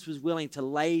Jesus was willing to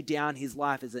lay down his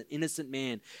life as an innocent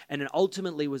man and then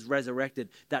ultimately was resurrected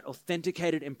that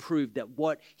authenticated and proved that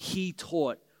what he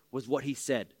taught was what he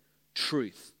said,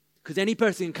 truth. Because any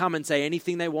person can come and say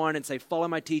anything they want and say, follow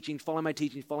my teaching, follow my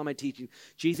teaching, follow my teaching.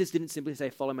 Jesus didn't simply say,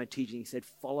 follow my teaching. He said,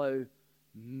 follow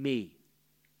me.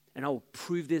 And I will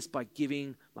prove this by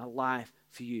giving my life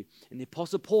for you. And the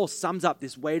Apostle Paul sums up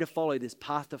this way to follow, this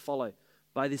path to follow.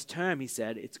 By this term, he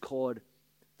said, it's called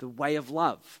the way of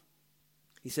love.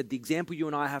 He said, the example you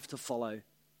and I have to follow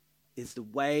is the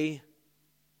way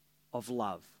of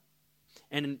love.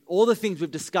 And in all the things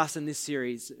we've discussed in this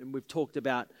series, and we've talked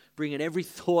about bringing every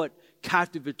thought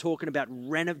captive, we're talking about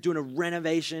doing a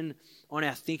renovation on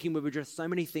our thinking. We've addressed so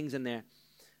many things in there.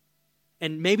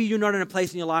 And maybe you're not in a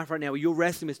place in your life right now where you're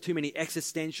wrestling with too many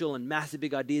existential and massive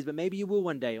big ideas, but maybe you will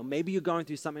one day. Or maybe you're going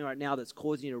through something right now that's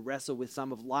causing you to wrestle with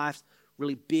some of life's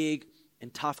really big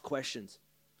and tough questions.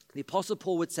 The Apostle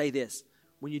Paul would say this: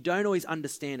 when you don't always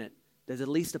understand it, there's at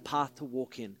least a path to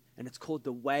walk in, and it's called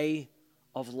the way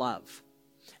of love.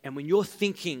 And when you're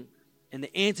thinking and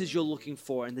the answers you're looking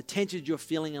for and the tensions you're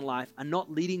feeling in life are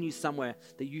not leading you somewhere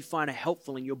that you find are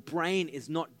helpful and your brain is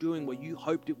not doing what you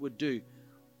hoped it would do,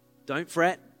 don't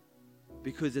fret,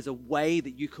 because there's a way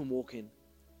that you can walk in.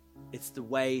 It's the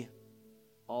way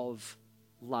of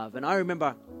love. And I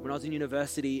remember when I was in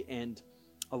university and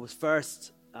I was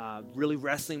first really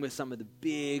wrestling with some of the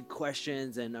big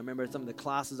questions, and I remember some of the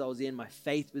classes I was in, my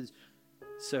faith was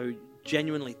so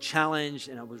genuinely challenged,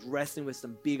 and I was wrestling with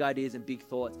some big ideas and big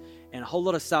thoughts, and a whole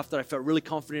lot of stuff that I felt really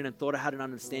confident and thought I had an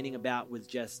understanding about was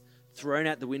just thrown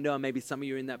out the window. And maybe some of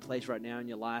you are in that place right now in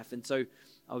your life. And so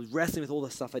I was wrestling with all the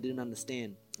stuff I didn't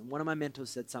understand. And one of my mentors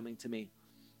said something to me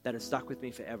that has stuck with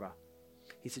me forever.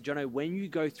 He said, Jono, when you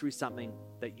go through something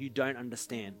that you don't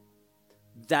understand,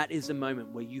 that is the moment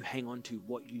where you hang on to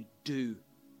what you do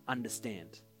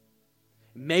understand.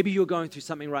 Maybe you're going through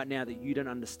something right now that you don't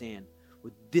understand.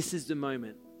 Well, this is the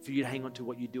moment for you to hang on to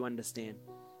what you do understand.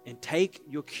 And take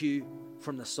your cue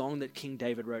from the song that King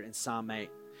David wrote in Psalm 8.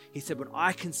 He said, when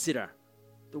I consider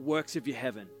the works of your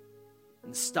heaven,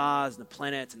 and the stars and the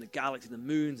planets and the galaxies and the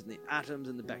moons and the atoms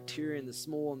and the bacteria and the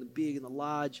small and the big and the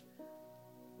large,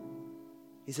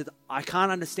 he said, I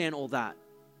can't understand all that.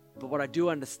 But what I do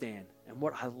understand and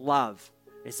what I love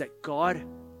is that God,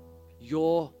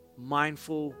 you're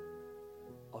mindful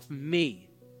of me.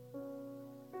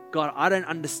 God, I don't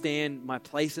understand my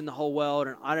place in the whole world,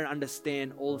 and I don't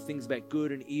understand all the things about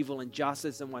good and evil and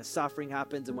justice and why suffering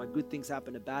happens and why good things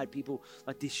happen to bad people.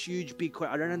 Like this huge, big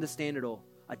question. I don't understand it all.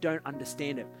 I don't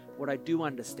understand it. What I do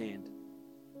understand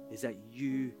is that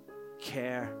you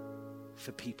care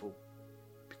for people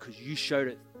because you showed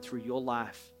it through your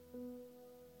life,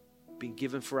 being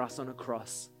given for us on a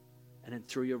cross, and then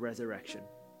through your resurrection.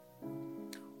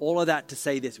 All of that to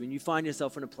say this: when you find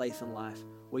yourself in a place in life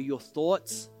where your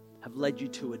thoughts have led you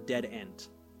to a dead end,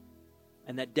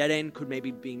 and that dead end could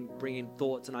maybe be bringing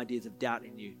thoughts and ideas of doubt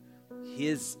in you,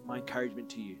 here's my encouragement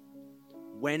to you.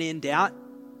 When in doubt,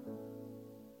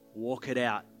 walk it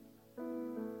out.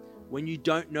 When you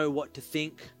don't know what to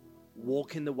think,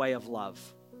 walk in the way of love.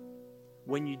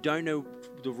 When you don't know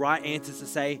the right answers to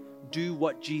say, do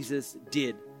what Jesus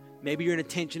did. Maybe you're in a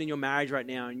tension in your marriage right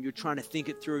now and you're trying to think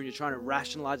it through and you're trying to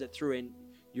rationalize it through and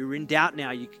you're in doubt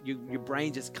now. Your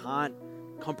brain just can't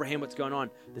comprehend what's going on.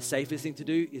 The safest thing to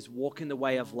do is walk in the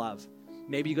way of love.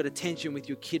 Maybe you've got a tension with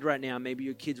your kid right now. Maybe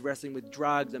your kid's wrestling with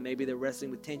drugs, or maybe they're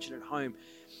wrestling with tension at home.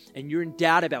 And you're in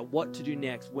doubt about what to do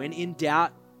next. When in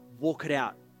doubt, walk it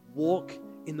out. Walk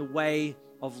in the way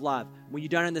of love. When you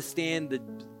don't understand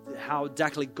how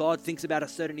exactly God thinks about a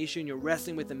certain issue and you're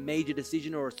wrestling with a major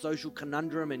decision or a social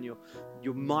conundrum and your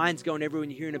mind's going everywhere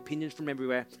and you're hearing opinions from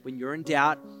everywhere, when you're in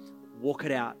doubt, walk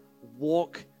it out.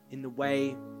 Walk in the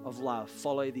way of love.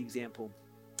 Follow the example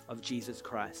of Jesus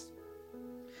Christ.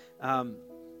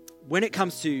 When it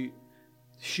comes to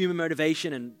human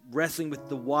motivation and wrestling with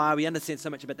the why, we understand so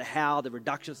much about the how. The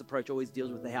reductionist approach always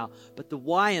deals with the how. But the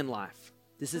why in life,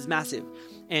 this is massive.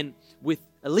 And with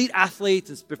elite athletes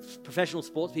and professional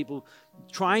sports people,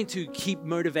 trying to keep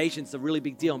motivation is a really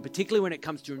big deal, and particularly when it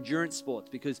comes to endurance sports,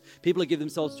 because people who give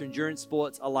themselves to endurance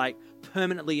sports are like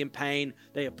permanently in pain.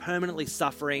 They are permanently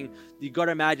suffering. You've got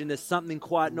to imagine there's something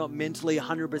quite not mentally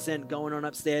 100% going on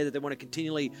upstairs, that they want to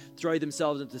continually throw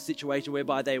themselves into a situation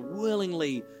whereby they're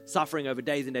willingly suffering over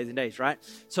days and days and days, right?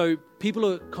 So people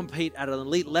who compete at an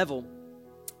elite level,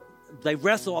 they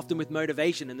wrestle often with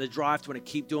motivation and the drive to want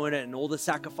to keep doing it, and all the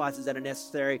sacrifices that are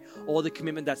necessary, all the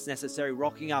commitment that's necessary,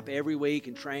 rocking up every week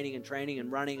and training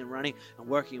and running and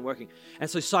working. And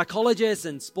so psychologists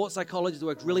and sports psychologists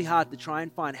work really hard to try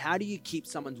and find, how do you keep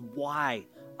someone's why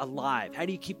alive? How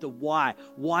do you keep the why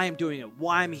I'm doing it,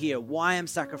 why I'm here, why I'm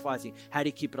sacrificing? How do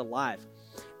you keep it alive?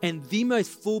 And the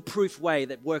most foolproof way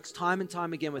that works time and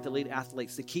time again with elite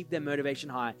athletes to keep their motivation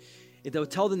high, they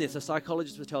would tell them this, a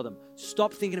psychologist would tell them,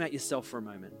 stop thinking about yourself for a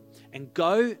moment and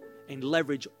go and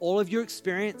leverage all of your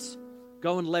experience,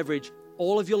 go and leverage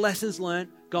all of your lessons learned,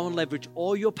 go and leverage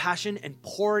all your passion and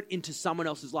pour it into someone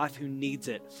else's life who needs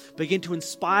it. Begin to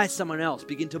inspire someone else.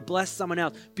 Begin to bless someone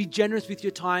else. Be generous with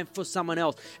your time for someone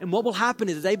else. And what will happen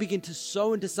is, as they begin to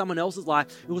sow into someone else's life,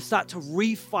 it will start to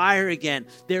refire again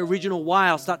their original why.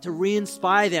 It'll start to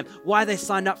re-inspire them, why they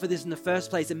signed up for this in the first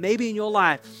place. And maybe in your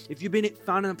life, if you've been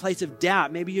found in a place of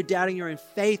doubt, maybe you're doubting your own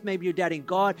faith, maybe you're doubting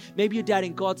God, maybe you're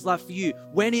doubting God's love for you.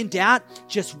 When in doubt,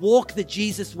 just walk the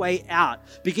Jesus way out.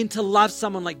 Begin to love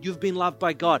someone like you've been loved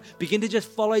by God. Begin to just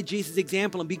follow Jesus'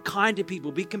 example and be kind to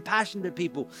people, be compassionate to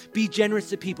people, be generous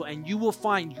to people, and you will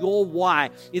find your why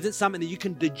isn't something that you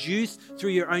can deduce through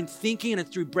your own thinking and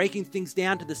through breaking things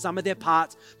down to the sum of their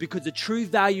parts, because the true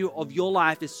value of your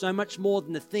life is so much more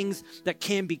than the things that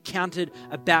can be counted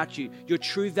about you. Your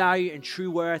true value and true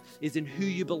worth is in who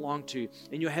you belong to,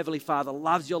 and your Heavenly Father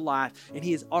loves your life, and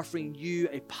He is offering you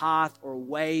a path or a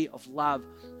way of love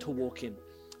to walk in.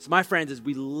 So my friends, as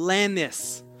we land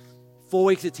this 4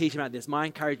 weeks of teaching about this, my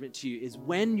encouragement to you is,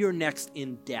 when you're next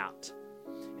in doubt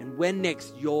and when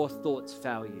next your thoughts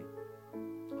fail you,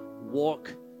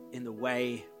 walk in the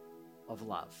way of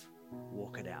love.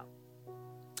 Walk it out.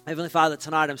 Heavenly Father,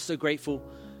 tonight I'm so grateful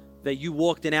that you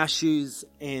walked in our shoes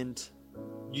and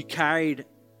you carried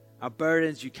our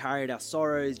burdens, you carried our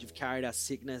sorrows, you've carried our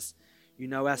sickness. You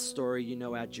know our story, you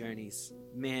know our journeys.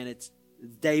 Man, it's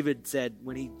David said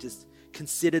when he just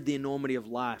considered the enormity of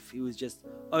life, he was just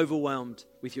overwhelmed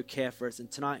with your care for us. And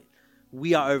tonight,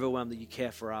 we are overwhelmed that you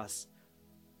care for us.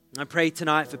 And I pray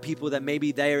tonight for people that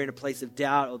maybe they are in a place of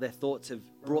doubt, or their thoughts have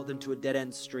brought them to a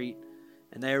dead-end street,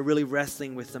 and they are really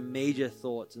wrestling with some major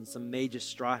thoughts and some major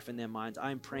strife in their minds.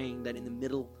 I'm praying that in the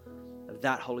middle of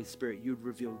that, Holy Spirit, you'd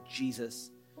reveal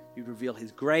Jesus. You'd reveal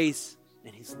His grace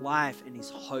and His life and His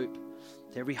hope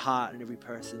to every heart and every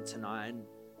person tonight. And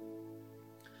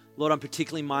Lord, I'm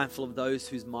particularly mindful of those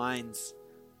whose minds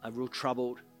are real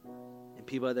troubled, and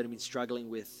people that have been struggling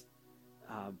with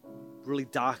really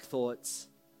dark thoughts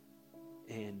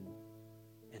and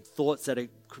thoughts that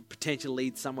could potentially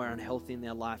lead somewhere unhealthy in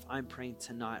their life. I'm praying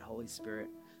tonight, Holy Spirit,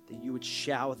 that you would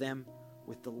shower them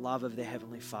with the love of their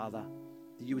Heavenly Father,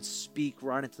 that you would speak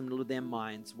right into the middle of their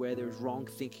minds where there is wrong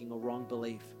thinking or wrong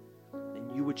belief,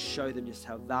 and you would show them just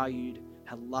how valued,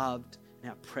 how loved, and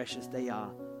how precious they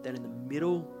are, that in the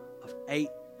middle of 8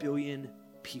 billion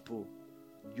people,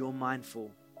 you're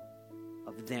mindful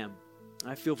of them.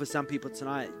 I feel for some people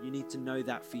tonight, you need to know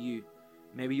that for you.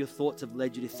 Maybe your thoughts have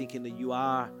led you to thinking that you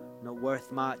are not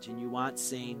worth much and you aren't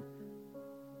seen.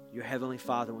 Your Heavenly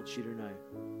Father wants you to know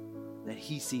that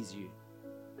He sees you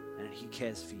and that He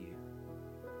cares for you.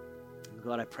 And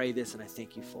God, I pray this and I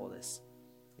thank you for this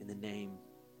in the name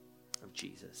of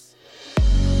Jesus.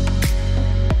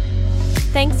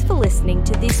 Thanks for listening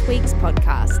to this week's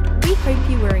podcast. We hope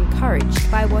you were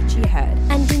encouraged by what you heard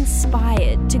and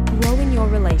inspired to grow in your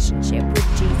relationship with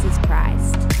Jesus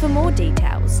Christ. For more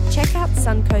details, check out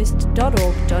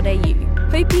suncoast.org.au.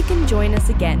 Hope you can join us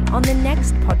again on the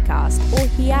next podcast or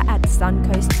here at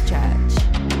Suncoast Church.